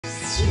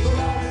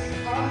Nicolas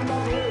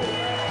Almagro.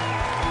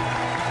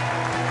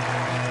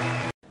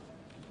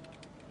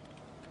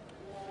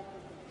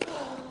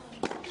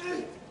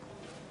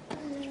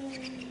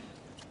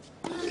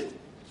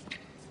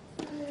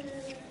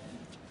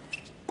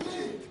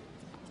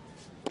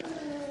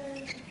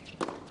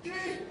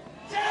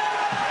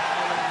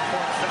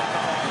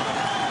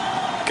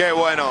 Qué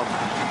bueno.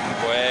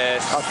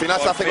 Pues al final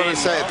se hace con el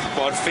set.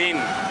 ¿No? Por fin.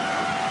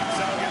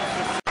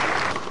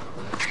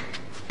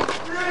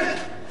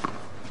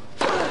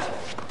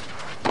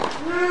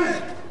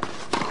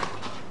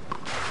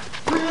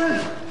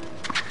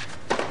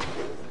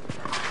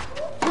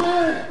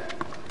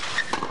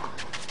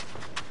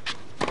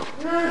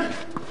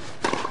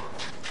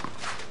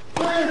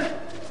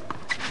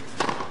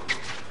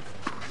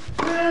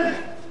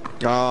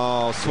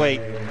 Oh, sweet.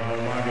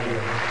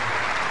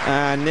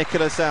 And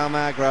Nicolas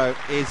Almagro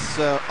is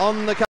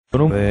on the...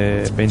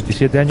 De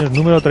 27 años,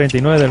 número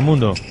 39 del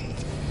mundo.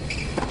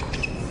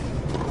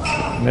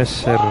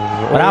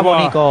 ¡Bravo,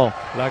 Nico!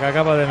 La que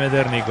acaba de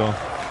meter Nico.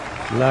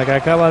 La que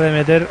acaba de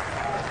meter...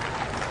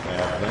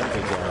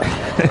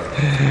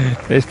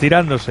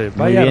 Estirándose.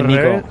 Vaya, bien,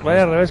 revés, Nico.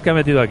 vaya revés que ha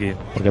metido aquí.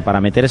 Porque para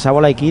meter esa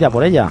bola hay que ir a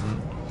por ella.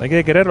 Hay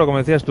que quererlo, como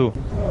decías tú.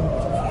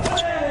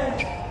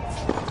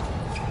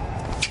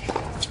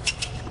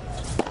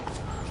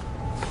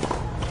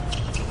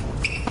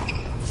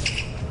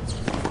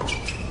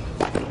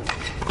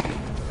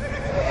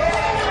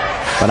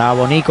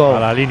 Bravo, Nico. A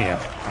la línea.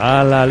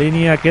 A la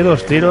línea. Que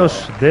dos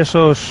tiros de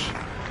esos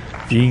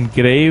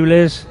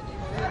increíbles,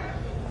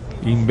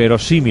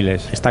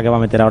 inverosímiles. Esta que va a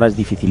meter ahora es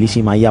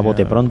dificilísima ahí a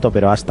bote pronto,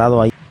 pero ha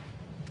estado ahí.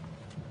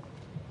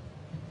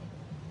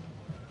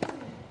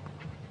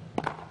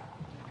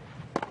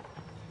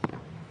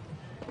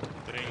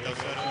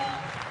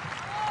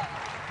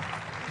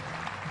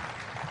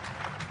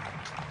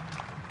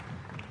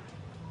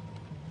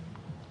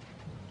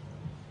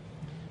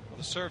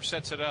 The serve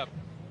sets it up,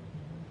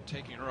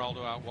 taking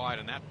Geraldo out wide,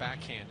 and that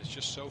backhand is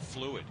just so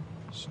fluid,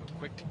 so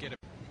quick to get it.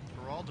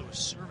 Geraldo is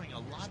serving a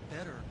lot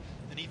better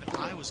than even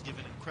I was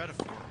giving him credit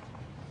for.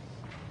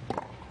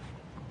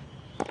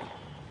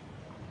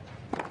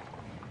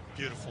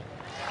 Beautiful.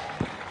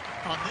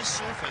 On this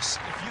surface,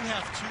 if you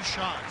have two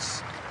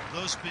shots,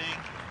 those being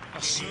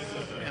a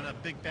serve and a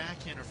big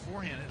backhand or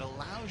forehand, it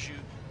allows you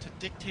to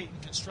dictate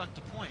and construct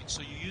a point.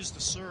 So you use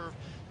the serve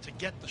to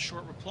get the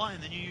short reply,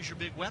 and then you use your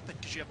big weapon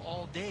because you have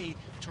all day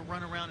to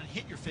run around and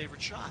hit your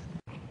favorite shot.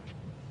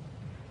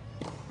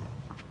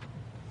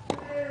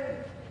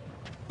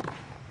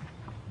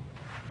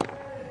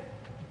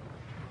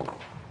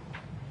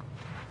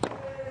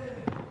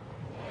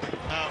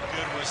 How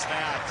good was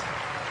that?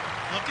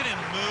 Look at him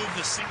move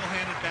the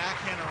single-handed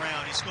backhand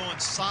around. He's going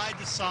side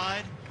to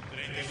side,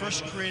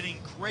 first creating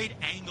great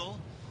angle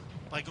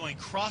by going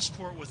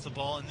cross-court with the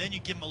ball, and then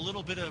you give him a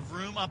little bit of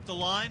room up the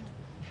line.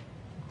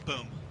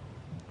 Boom.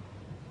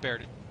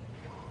 Bared it.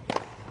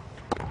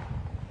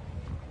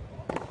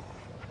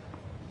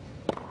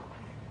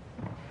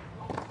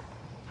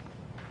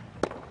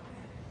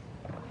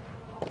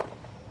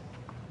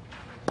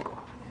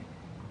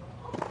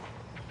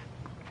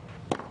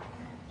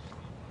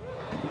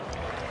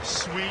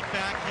 Sweet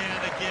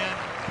backhand again,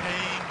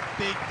 paying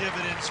big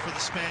dividends for the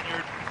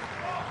Spaniard.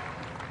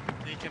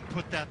 He can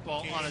put that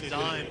ball on a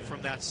dime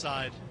from that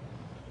side.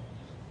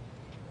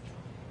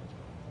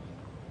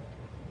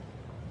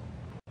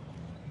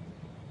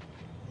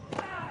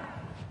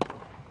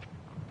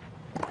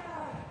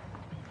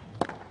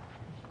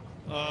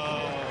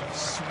 Oh,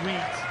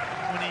 sweet.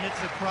 When he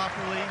hits it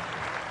properly,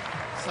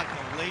 it's like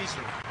a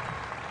laser.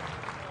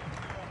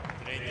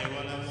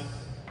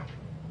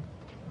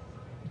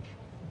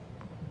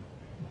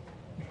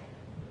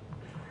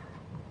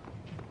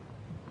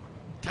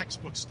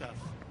 Textbook stuff.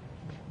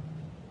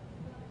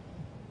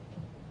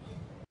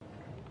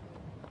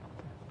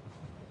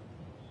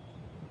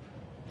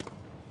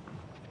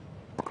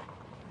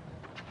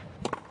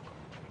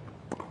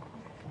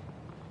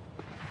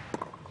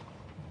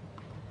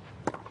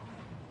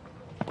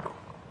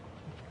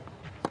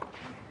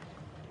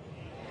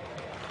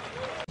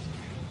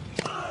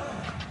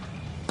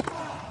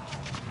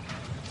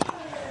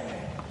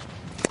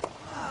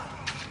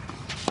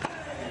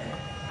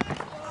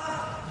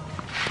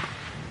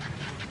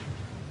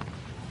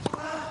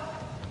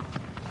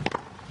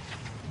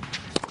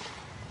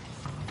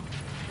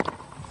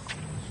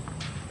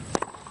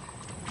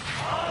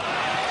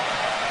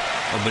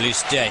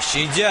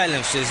 Блестяще,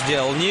 идеально все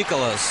сделал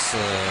Николас.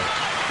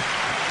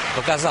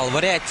 Показал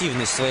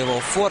вариативность своего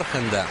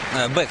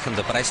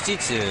бэкхенда,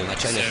 простите.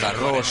 Вначале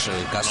хороший,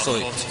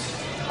 косой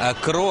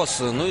кросс,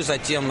 ну и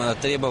затем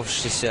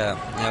требовавшийся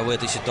в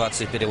этой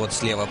ситуации перевод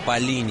слева по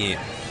линии.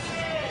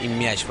 И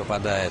мяч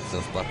попадает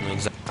вплотную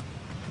к...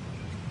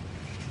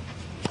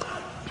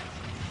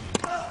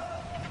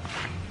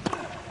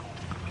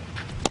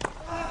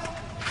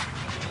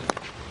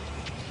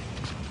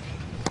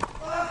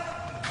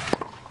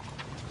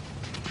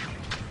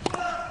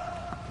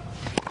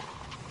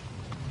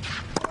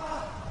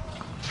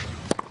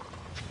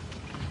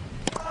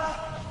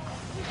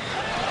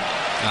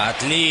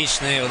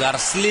 Отличный удар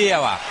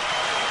слева.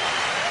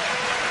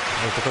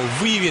 Вот такой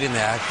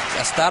выверенный,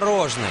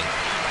 осторожный.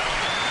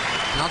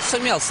 Но он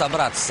сумел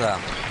собраться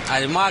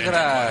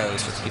Альмагро,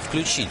 все-таки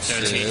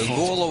включить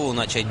голову,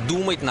 начать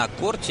думать на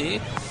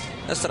корте,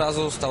 и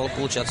сразу стало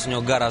получаться у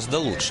него гораздо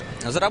лучше.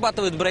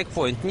 Зарабатывает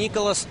брейкпоинт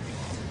Николас.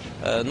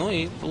 Ну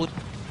и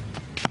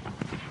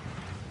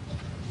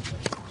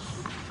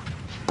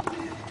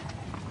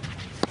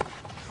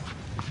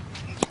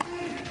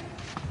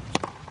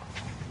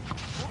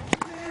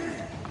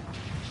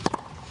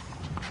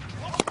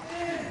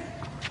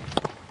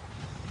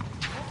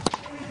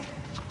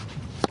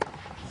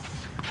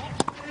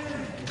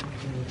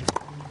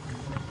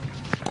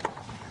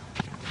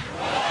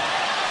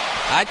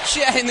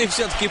отчаянный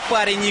все-таки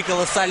парень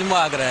Николас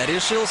Альмагро.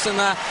 Решился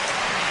на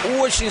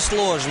очень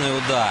сложный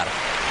удар.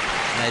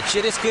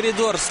 Через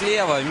коридор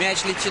слева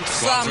мяч летит в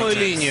самую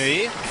линию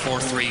и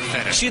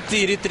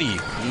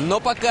 4-3.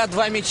 Но пока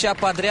два мяча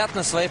подряд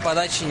на своей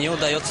подаче не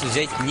удается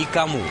взять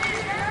никому.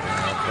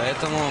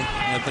 Поэтому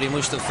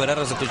преимущество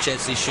Феррера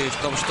заключается еще и в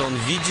том, что он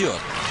ведет.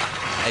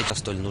 А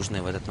столь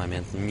нужное в этот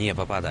момент не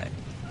попадает.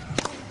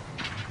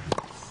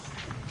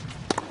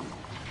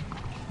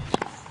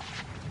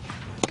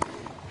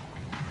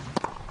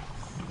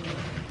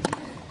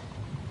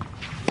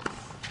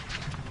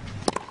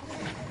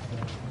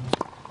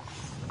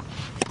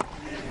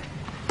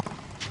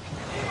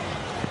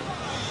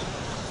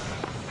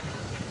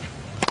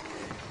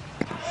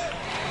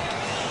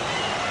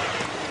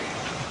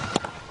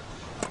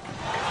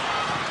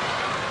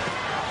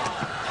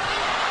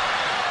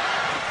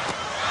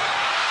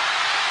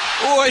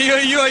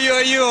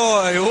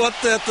 Ой-ой-ой-ой-ой, вот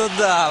это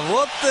да,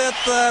 вот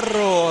это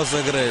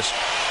розыгрыш.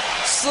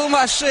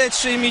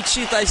 Сумасшедшие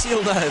мячи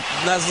тащил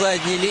на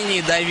задней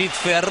линии Давид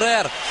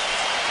Феррер.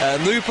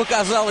 Ну и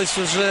показалось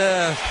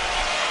уже,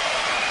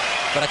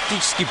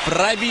 практически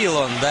пробил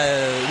он,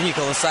 да,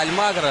 Николас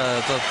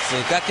Альмагро. Тот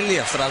как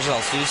лев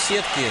сражался у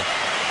сетки.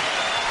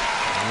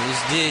 И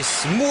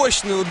здесь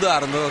мощный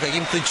удар, но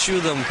каким-то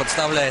чудом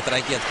подставляет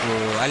ракетку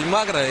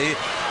Альмагро. И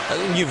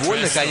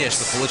невольно,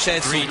 конечно,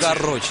 получается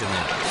укороченный.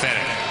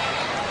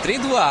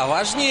 3-2.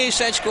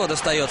 Важнейшее очко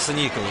достается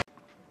Николу.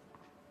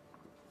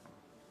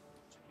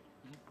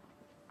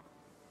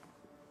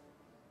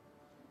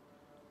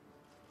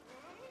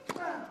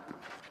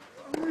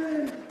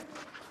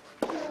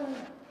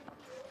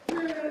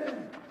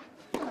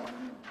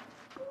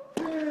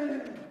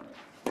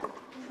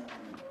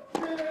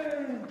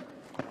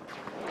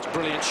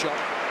 Brilliant shot.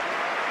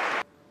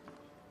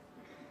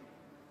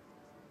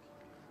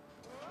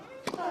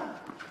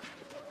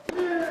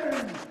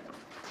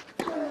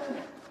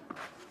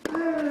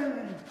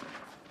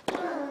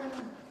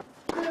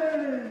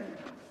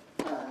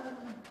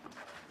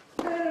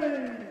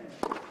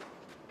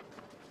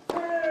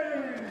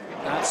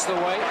 That's the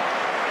way.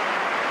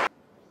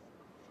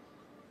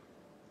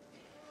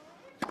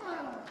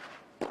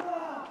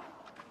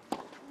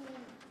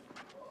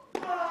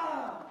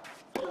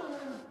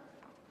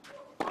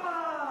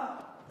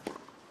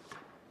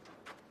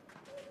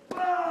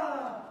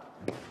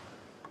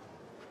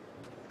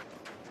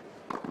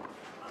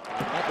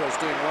 Almagro's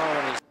doing well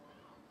when he's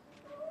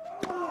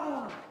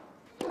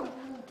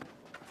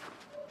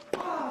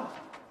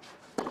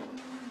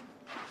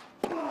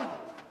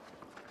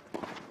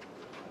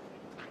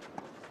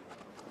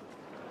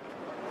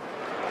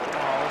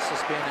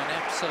has been an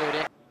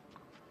absolute...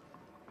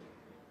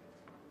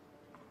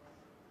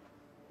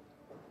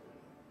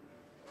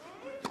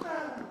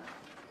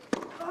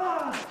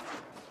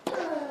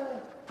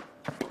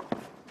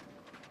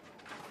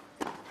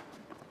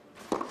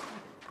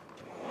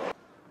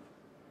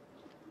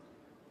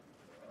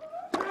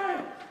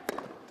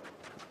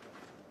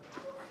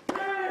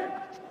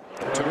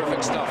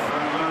 Terrific stuff.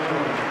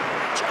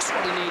 Just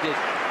what he needed.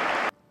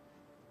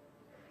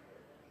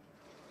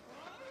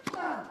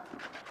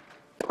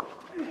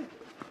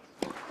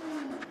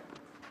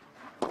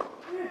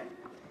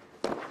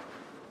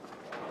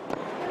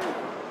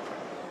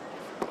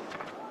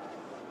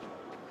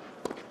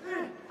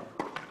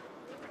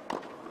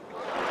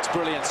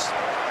 Brilliance.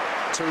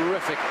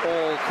 Terrific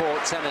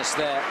all-court tennis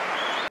there.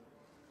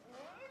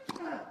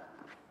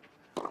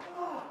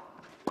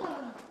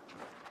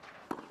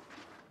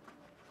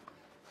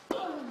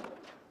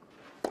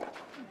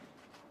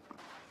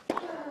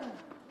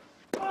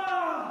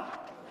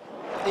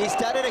 He's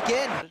done it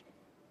again.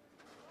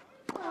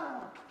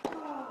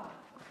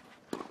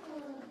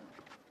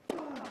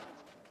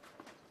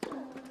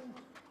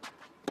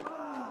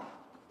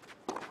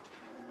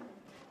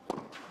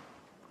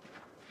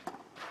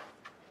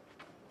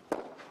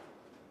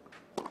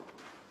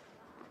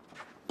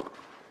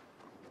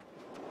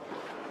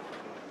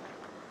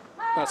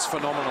 That's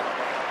phenomenal.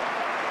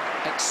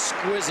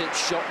 Exquisite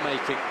shot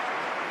making.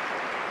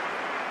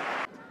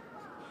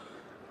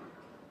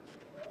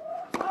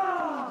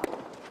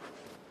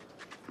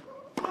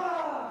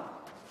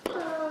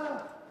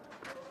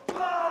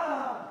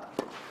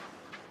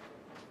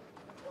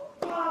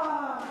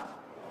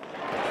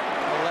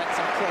 Well, that's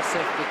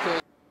impressive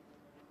because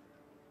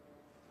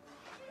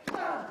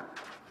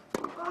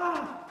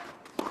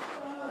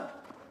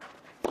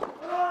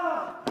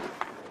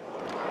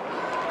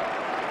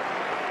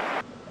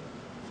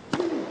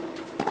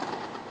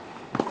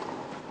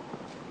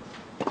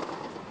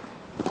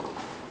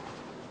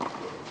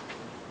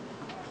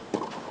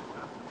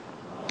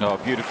Oh,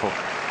 beautiful.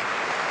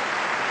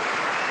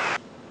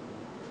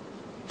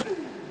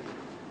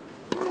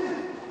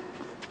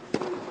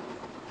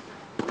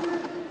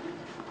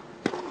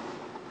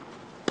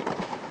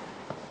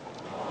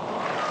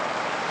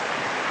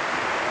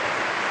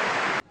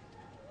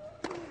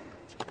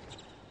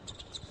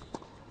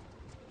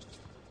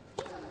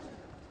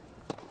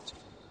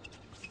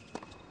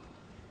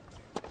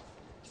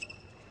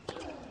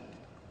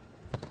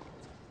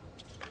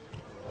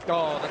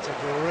 Oh, that's a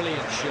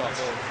brilliant shot.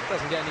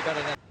 Doesn't get any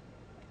better than.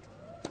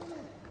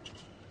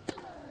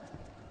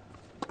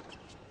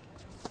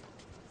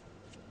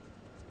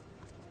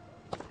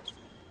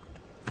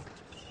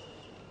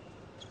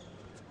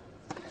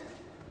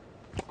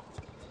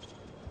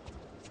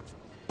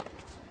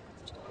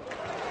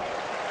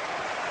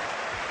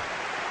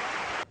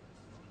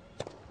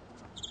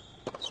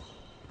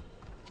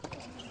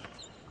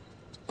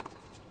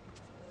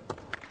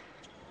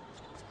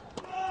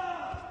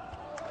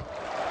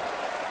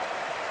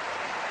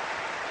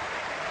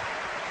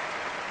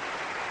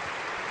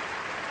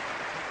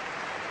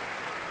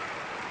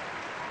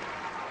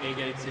 Big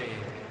 18.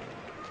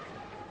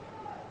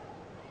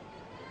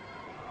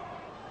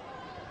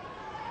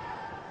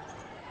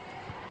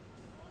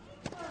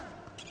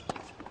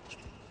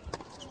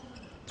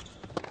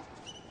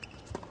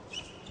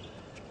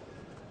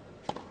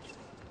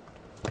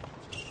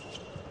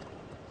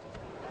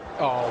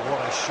 Oh,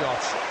 what a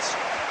shot.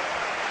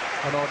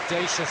 An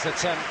audacious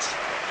attempt,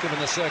 given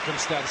the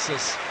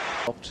circumstances.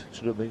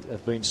 Should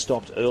have been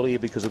stopped earlier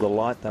because of the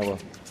light. They were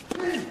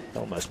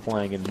almost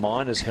playing in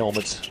miners'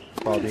 helmets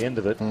by the end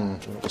of it.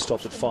 It was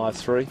stopped at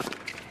 5-3.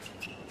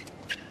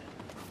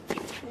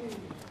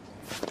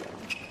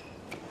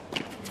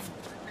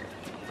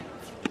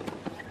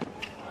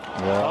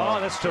 Oh,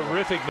 that's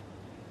terrific.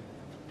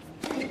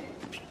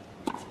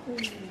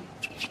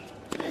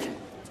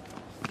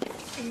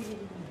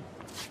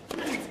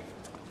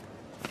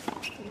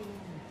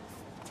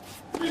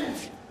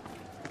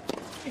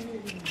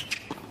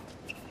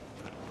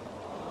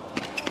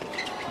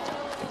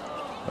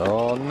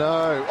 Oh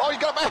no! Oh, he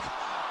got back!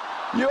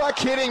 You are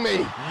kidding me!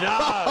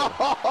 No!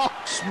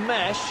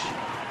 Smash.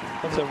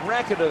 That's a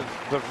racket of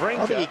Wawrinka.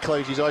 I think he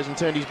closed his eyes and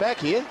turned his back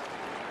here.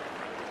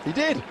 He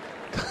did.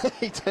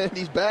 He turned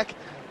his back.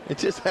 It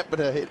just happened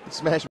to hit, smash.